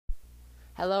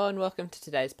Hello and welcome to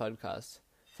today's podcast.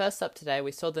 First up today,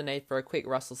 we saw the need for a quick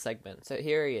Russell segment, so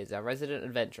here he is, our resident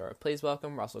adventurer. Please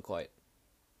welcome Russell Coight.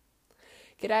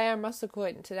 G'day, I'm Russell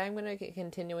Coight, and today I'm going to be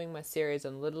continuing my series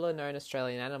on littler known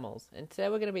Australian animals, and today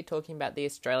we're going to be talking about the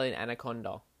Australian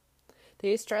anaconda.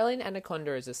 The Australian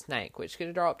anaconda is a snake which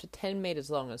can grow up to 10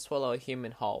 metres long and swallow a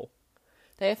human whole.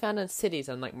 They are found in cities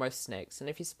unlike most snakes, and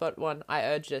if you spot one, I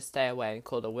urge you to stay away and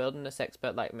call a wilderness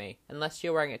expert like me, unless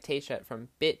you're wearing a t-shirt from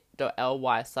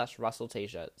bit.ly/Russell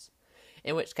t-shirts,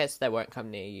 in which case they won't come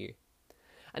near you.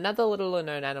 Another littler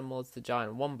known animal is the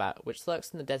giant wombat, which lurks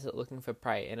in the desert looking for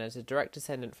prey and is a direct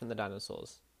descendant from the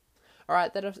dinosaurs.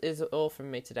 Alright, that is all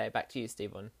from me today. Back to you,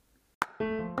 Stevon.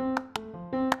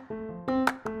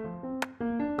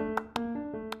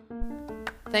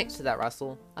 Thanks for that,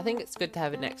 Russell. I think it's good to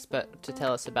have an expert to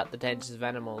tell us about the dangers of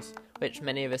animals, which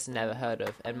many of us have never heard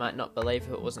of and might not believe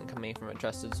if it wasn't coming from a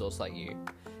trusted source like you.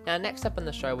 Now, next up on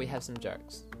the show, we have some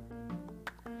jokes.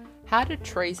 How do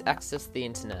trees access the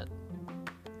internet?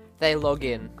 They log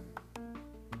in.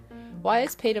 Why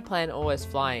is Peter Pan always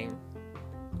flying?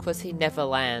 'Cause he never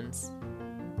lands.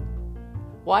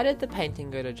 Why did the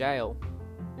painting go to jail?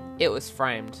 It was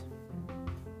framed.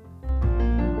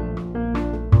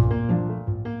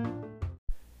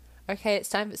 Okay, it's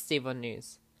time for Stevon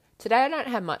News. Today I don't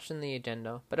have much on the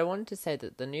agenda, but I wanted to say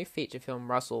that the new feature film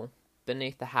Russell,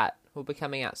 Beneath the Hat, will be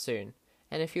coming out soon,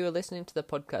 and if you were listening to the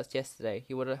podcast yesterday,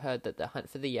 you would have heard that the Hunt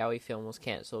for the Yowie film was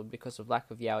cancelled because of lack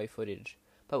of Yowie footage,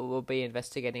 but we will be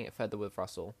investigating it further with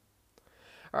Russell.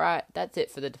 Alright, that's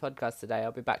it for the podcast today.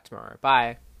 I'll be back tomorrow.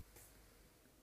 Bye!